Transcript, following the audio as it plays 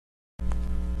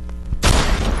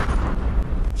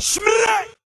The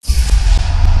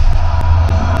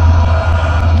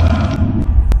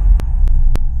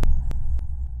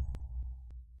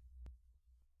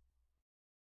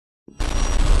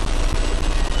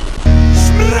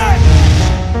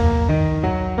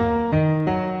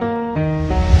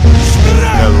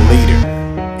leader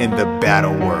in the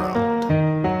battle world,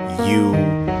 URF,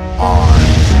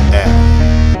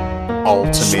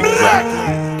 Ultimate Rap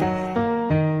League.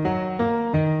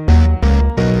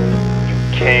 You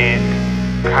can't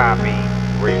copy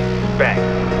respect.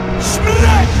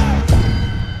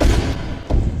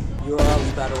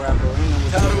 URL's Battle Rap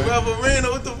Arena. Battle Rap Arena,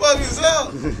 what the fuck is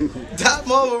up? Top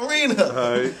Mob Arena.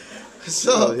 Alright.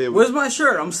 So, where's my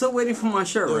shirt? I'm still waiting for my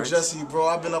shirt, yo, right? Jesse, bro,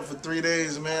 I've been up for 3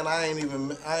 days, man. I ain't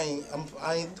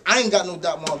got no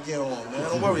Dot Mob gear on, man.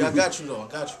 Don't worry, I got you though. I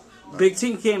got you. Big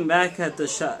T came back at the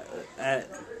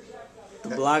the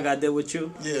blog I did with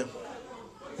you. Yeah.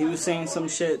 He was saying some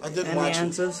shit. I didn't Any watch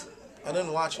answers? it. I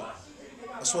didn't watch it.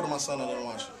 I swear to my son I didn't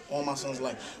watch it. All my son's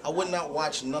life. I would not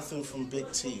watch nothing from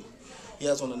Big T. He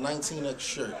has on a 19X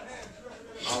shirt.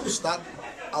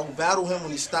 I'll battle him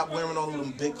when he stopped wearing all of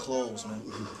them big clothes, man.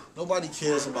 Nobody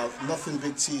cares about nothing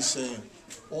Big T's saying.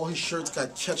 All his shirts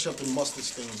got ketchup and mustard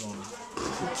stains on them.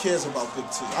 Who cares about Big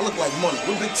T? I look like money.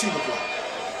 What Big T look like?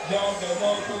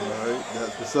 Alright,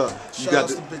 that's what's up. Shout out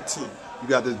to Big T. You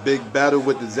got this big battle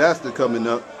with Disaster coming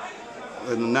up on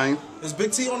the 9th. Is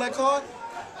Big T on that card?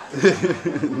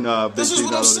 Nah, Big This is T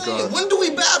what not I'm on the saying. card. When do we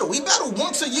battle? We battle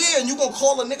once a year, and you gonna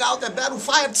call a nigga out that battle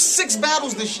 6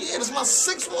 battles this year. This is my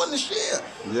 6th one this year.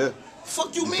 Yeah.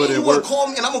 Fuck you, You mean? put in You wanna work. call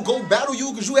me and I'm gonna go battle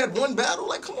you because you had one battle?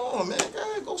 Like, come on, man.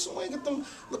 God, go somewhere and get them.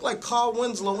 Look like Carl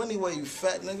Winslow anyway, you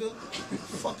fat nigga.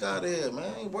 Fuck out of here,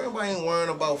 man. Everybody ain't worrying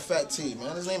about Fat T,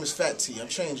 man. His name is Fat T. I'm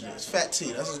changing it. It's Fat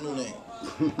T. That's his new name.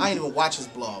 I ain't even watch his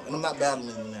blog, and I'm not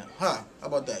battling him now. Huh? How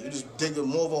about that? You just dig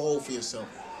more of a hole for yourself.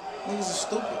 Niggas are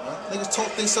stupid, man. Niggas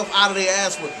talk themselves out of their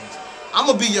ass whippings. I'm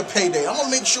gonna be your payday. I'm gonna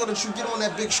make sure that you get on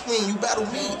that big screen. You battle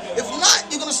me. If not,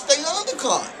 you're gonna stay on the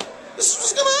undercard. This is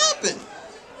what's gonna happen.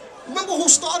 Remember who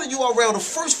started URL? The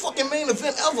first fucking main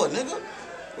event ever, nigga.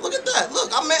 Look at that.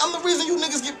 Look, I'm the reason you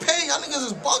niggas get paid. Y'all niggas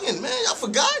is bugging, man. Y'all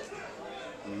forgot?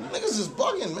 Niggas is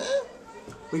bugging, man.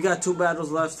 We got 2 battles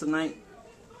left tonight.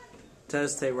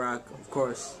 Tez, Tay-Rock, of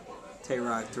course.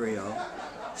 Tay-Rock 3-0.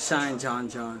 Shine, John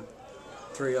 3-0.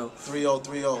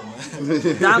 3-0,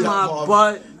 man. That my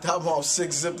butt. Top Mob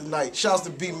 6 zip tonight. Shouts to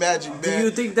B Magic, man. Do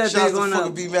you think that Shouts they're gonna? to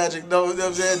fucking B Magic. No, you know what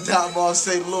I'm saying? Top Mob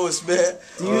St. Louis, man.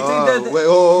 Do you think that?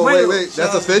 Wait.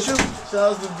 That's official?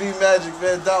 Shouts to B Magic,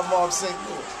 man. Top Mob St.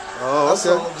 Louis. Oh, That's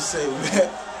okay. all I'm gonna say, man.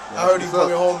 I heard he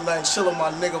coming home tonight, chilling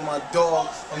my nigga, my dog.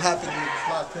 I'm happy to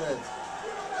fly pads.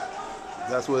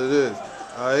 That's what it is.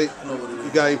 Alright. I know what it is.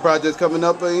 You got any projects coming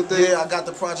up or anything? Yeah, I got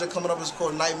the project coming up. It's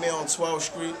called Nightmare on 12th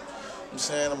Street. I'm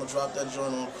saying I'm gonna drop that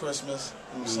joint on Christmas.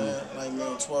 You know what I'm saying? Nightmare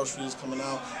on 12th Street is coming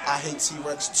out. I Hate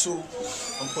T-Rex 2.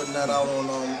 I'm putting that out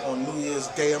on New Year's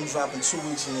Day. I'm dropping 2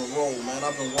 weeks in a row, man.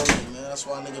 I've been working, man. That's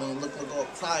why nigga don't look all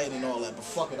tired and all that. But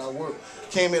fuck it, I work.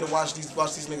 Came here to watch these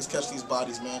niggas catch these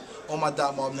bodies, man. All my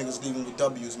Dot Mob niggas leaving with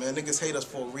W's, man. Niggas hate us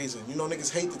for a reason. You know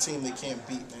niggas hate the team they can't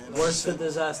beat, man. Where's the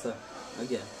Disaster?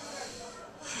 Again.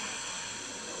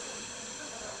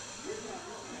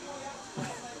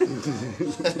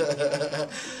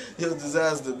 Yo,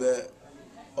 Disaster, man.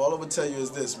 All I'm gonna tell you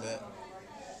is this, man.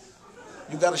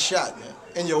 You got a shot, man.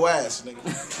 In your ass, nigga.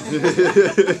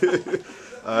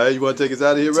 Alright, you wanna take us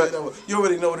out of here, right? You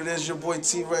already know what it is. Your boy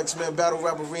T-Rex, man. Battle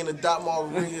Rap Arena, Dot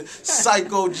Mob Arena,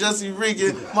 Psycho, Jesse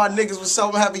Regan. My niggas was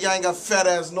so happy y'all ain't got fat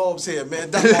ass knobs here,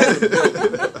 man. Dot Mob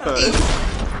Arena.